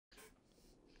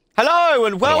Hello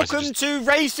and welcome to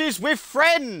Races with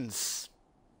Friends.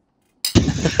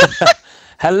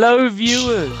 Hello,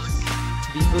 viewers.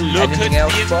 Look at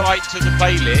the invite to the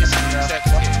playlist and accept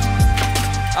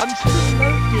it. I'm still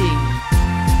smoking.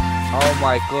 Oh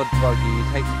my god, Buggy,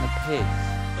 you're taking the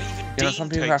piss. You know, some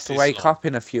people have to wake up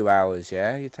in a few hours,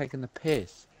 yeah? You're taking the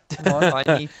piss. Come on,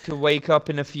 I need to wake up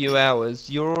in a few hours.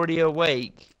 You're already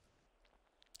awake.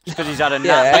 Because he's had a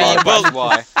nap. Yeah, That's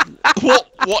why.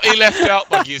 What he left out,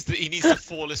 Buggy, is that he needs to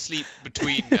fall asleep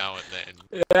between now and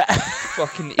then.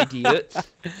 Fucking idiot.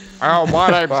 Oh, my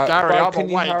name's Gary, I'm can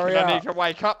you awake hurry and I up? need to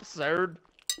wake up soon.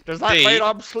 Does that Dee? mean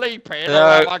I'm sleeping No.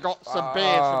 or have I got some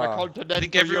beers from a I think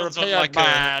continental everyone's on, European like,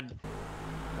 man?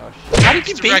 Oh, shit. How did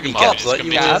you Mr. beat me, Dragon Gabs? is Like, you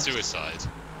committed Gabs? suicide.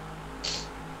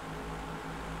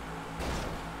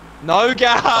 No,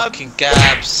 Gabs! Fucking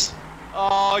Gabs.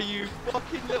 Oh, you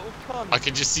fucking little cunt. I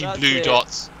can just see That's blue it.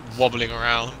 dots wobbling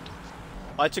around.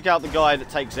 I took out the guy that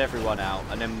takes everyone out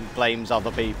and then blames other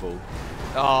people.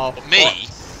 Oh, Me?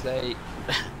 fuck's sake.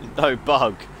 No,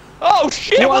 Bug. Oh,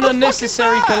 shit! What the an fuck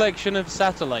unnecessary is that? collection of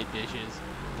satellite dishes.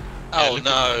 Oh look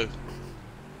no.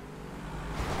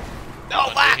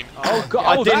 Oh, man! Oh, God.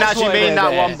 I oh, didn't that's actually why mean they're that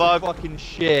there. one, Bug. Fucking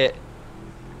shit.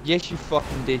 Yes, you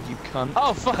fucking did, you cunt.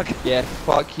 Oh fuck! Yeah,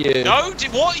 fuck you. No,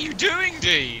 what are you doing,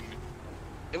 Dean?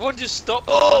 Everyone just stop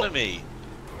in front of me.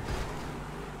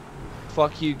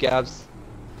 Fuck you, Gabs.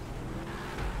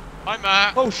 Hi,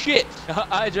 Matt. Oh, shit!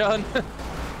 Hi, John.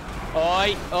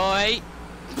 Oi, oi.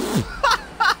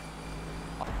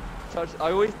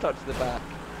 I always touch the back.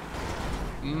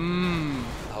 Mmm.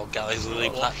 Oh, Gary's really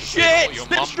black. Shit! What your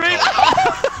Slip mum stream! told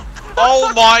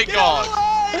Oh my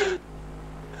god!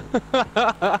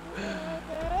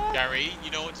 Gary,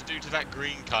 you know what to do to that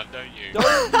green cunt, don't you?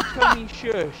 Don't tell me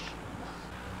shush.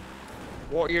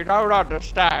 What you don't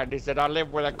understand is that I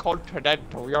live with a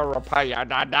continental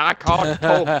European and I can't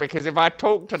talk because if I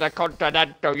talk to the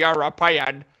continental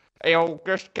European, he'll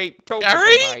just keep talking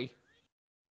Gary? to me.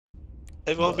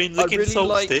 Everyone been licking really salt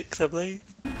like- sticks, have they?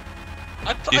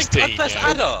 I It's Dean, pressed yeah.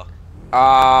 Adder.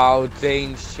 Oh,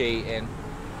 Dean's cheating.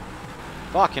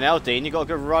 Fucking hell, Dean, you got a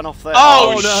good run off there.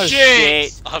 Oh, no.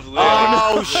 shit! I've really,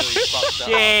 Oh, really fucked that up.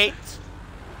 shit!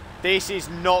 This is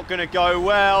not gonna go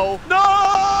well. No!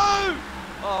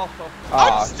 Oh,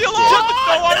 I'm still on!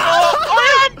 No,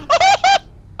 I'm not!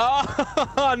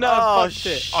 Oh no! Oh, fucked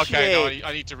it. shit. Okay, no,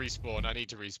 I need to respawn. I need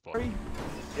to respawn.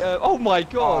 oh my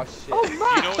god. Oh, shit. Oh, You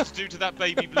Matt! know what to do to that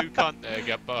baby blue cunt there,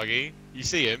 get Buggy? You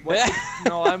see him?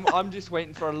 No, I'm just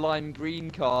waiting for a lime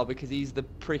green car because he's the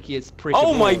prickiest prick.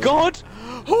 Oh of my all. god!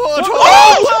 What?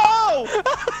 Oh!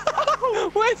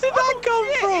 Where did that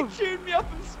come from? He tuned me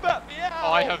up and spat me out.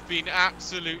 I have been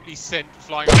absolutely sent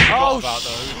flying. I forgot Oh, about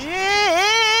those. shit!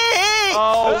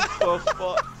 Oh, for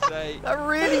fuck's sake. That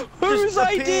really Whose just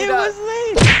idea appeared was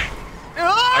this?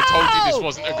 I told you this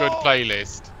wasn't a good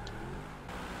playlist.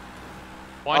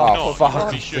 Why Oh, not?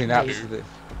 fuck. You It's should been do. absolute.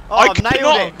 Oh, I I've nailed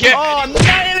cannot it! get Oh, I'm any-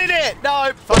 nailing it!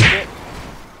 No, fuck it.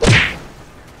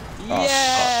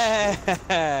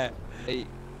 Yeah! Hey,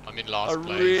 I'm in I last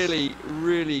place.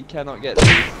 really cannot get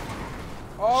this.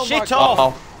 Oh Shit my off!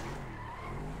 Oh,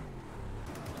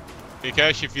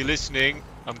 Nikesh, if you're listening,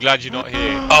 I'm glad you're not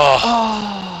here.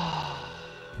 Oh,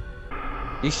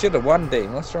 You should have won,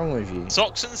 Dean. What's wrong with you?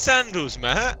 Socks and sandals,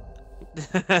 Matt.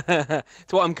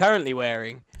 It's what I'm currently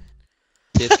wearing.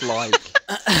 dislike.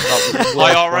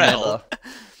 IRL.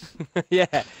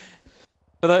 Yeah.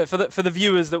 For the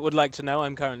viewers that would like to know,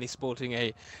 I'm currently sporting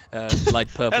a light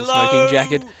purple Hello! smoking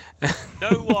jacket. No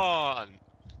one.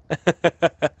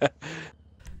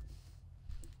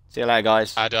 See you later,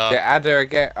 guys. Adder. Get Adder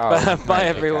again. Oh, Bye no,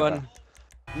 everyone.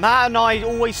 Matt and I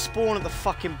always spawn at the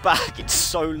fucking back. It's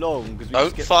so long because we don't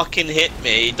just get... fucking hit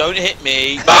me. Don't hit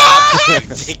me. Ah, you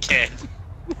dickhead.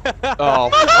 Oh,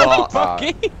 fuck.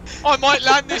 Fucky. I might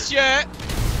land this yet.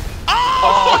 Oh,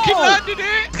 I fucking landed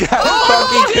it.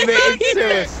 Buggy committed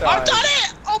suicide. I've done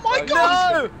it. Oh my Buggy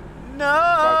god. No!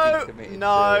 Buggy No! committed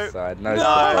No! suicide. No. No!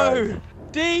 surprise.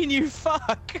 Dean, you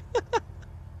fuck!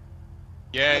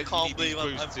 Yeah, I can't you need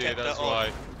believe these I've boosts here, kept that's that on. why.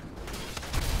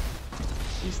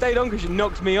 You stayed on because you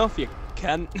knocked me off, you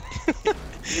cunt.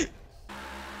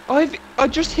 I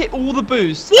just hit all the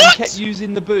boosts What? and kept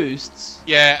using the boosts.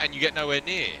 Yeah, and you get nowhere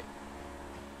near.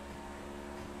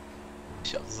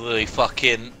 I was really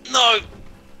fucking. No!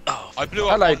 Oh, I blew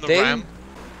up Hello, on the Dean. ramp.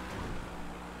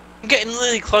 I'm getting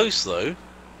really close though.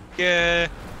 Yeah.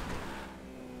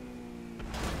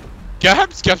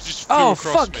 Gabs just flew Oh,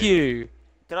 across fuck me. you!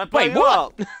 Did I blow Wait, you what?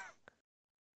 up? Did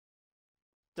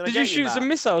I Did get you shoot some Matt?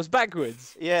 missiles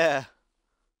backwards? Yeah.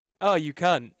 Oh, you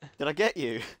cunt. Did I get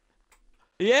you?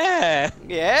 Yeah!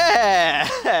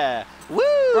 Yeah! Woo!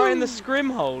 Right in the scrim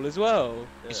hole as well.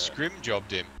 You scrim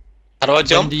jobbed him. How do I When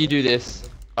jump? do you do this?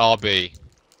 RB.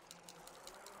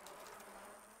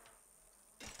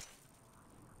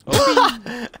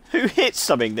 Who hit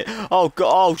something that? Oh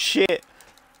god! Oh shit!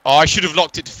 Oh, I should have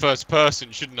locked it to first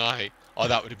person, shouldn't I? Oh,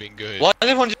 that would have been good. Why did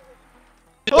everyone just...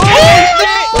 We all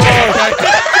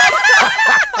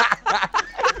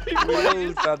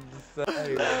done the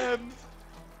same.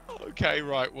 Okay,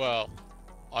 right. Well,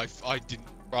 I didn't.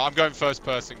 Right, I'm going first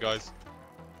person, guys.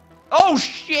 Oh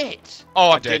shit!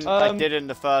 Oh, I'm dead. I didn't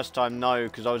the first time, no,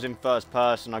 because I was in first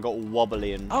person. I got all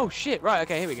wobbly and Oh shit! Right.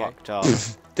 Okay. Here we go. fucked up.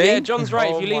 Yeah, John's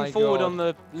right. Oh if you lean my forward God. on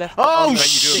the left. Oh,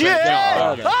 bet you do a shit! better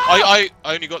job. Further. I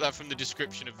only got that from the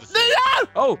description of the thing.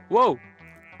 Oh, whoa,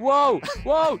 whoa,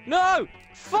 whoa! No!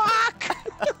 Fuck!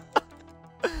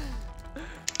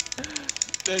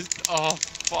 There's oh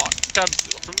fuck.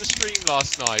 From the stream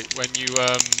last night when you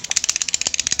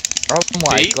Oh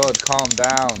my Dean? god, calm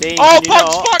down. Dean, Oh, can you Punch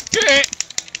not? fucked it!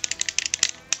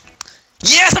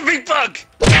 Yes, a big bug!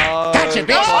 Catch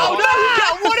Oh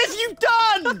no! What have you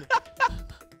done?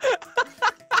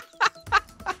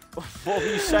 What were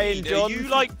you saying, Are John? you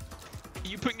like? Are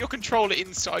you putting your controller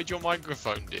inside your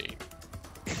microphone, Dean?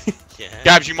 Yeah.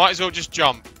 Gabs, you might as well just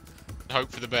jump and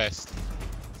hope for the best.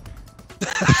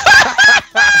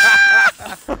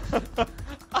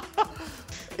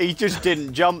 He just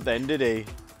didn't jump then, did he?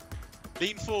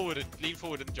 Lean forward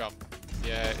and jump.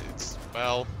 Yeah, it's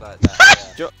well. Like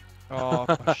that, yeah. Oh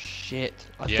shit!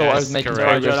 I Yes, thought I was making correct.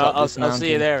 Right, progress John, up I'll this see you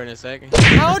mountain. there in a second.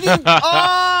 How do you?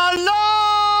 Oh,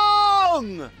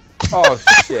 long! Oh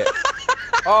shit.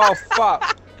 Oh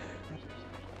fuck.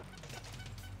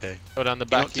 Go down the You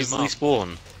back not of your easily mum.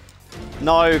 spawn.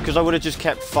 No, because I would have just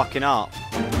kept fucking up.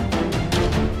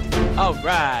 All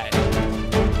right.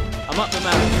 I'm up the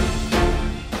mountain.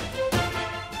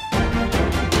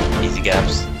 Easy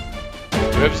gaps.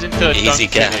 Whoever's in third, Easy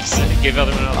don't finish. gas. Give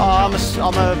other one another Oh, chance.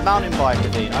 I'm a mountain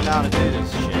biker, Dean. I know how to do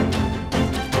this shit.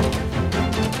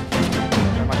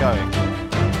 Where am I going?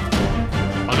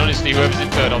 And honestly, whoever's in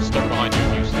third, I'll stop behind you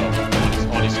if you stop.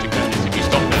 Honest to goodness, if you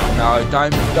stop now. No,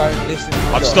 don't listen to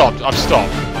I've John. stopped. I've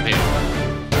stopped. I'm here.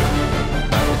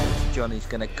 Johnny's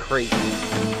gonna creep. I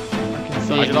can see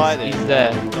Do you him, like this? he's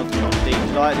there. Not Dean, do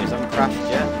you like this? I haven't crashed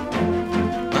yet.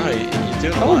 No, you're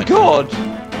doing Oh fine. god!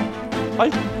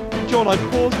 John, I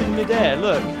paused in midair.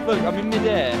 Look, I'm in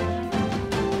midair.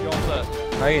 John, look.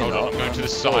 No, you're Hold on, not. I'm going to the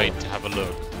side to have a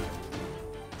look.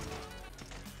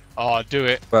 Oh, do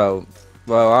it. Well,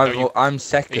 I'm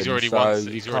second. He's already so won.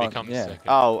 you He's already can't- come yeah. second.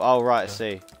 Oh, right, I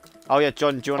see. Oh yeah,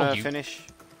 John, do you want to you- finish?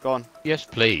 Go on. Yes,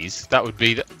 please. That would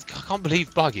be. I can't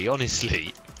believe Buggy.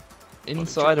 Honestly.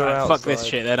 Inside or Right, outside? fuck this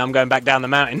shit then, I'm going back down the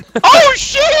mountain. Oh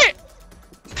shit!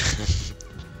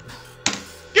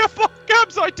 Yeah, fuck,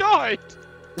 Gabs, I died.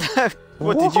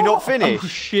 What, did you not Oh finish?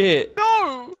 shit!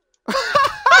 No.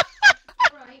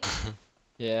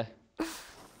 Yeah.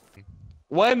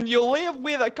 When you live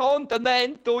with a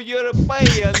continental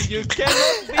European, you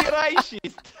cannot be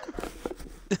racist.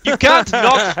 You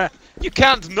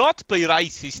can't not be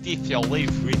racist if you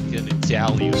live with an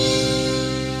Italian.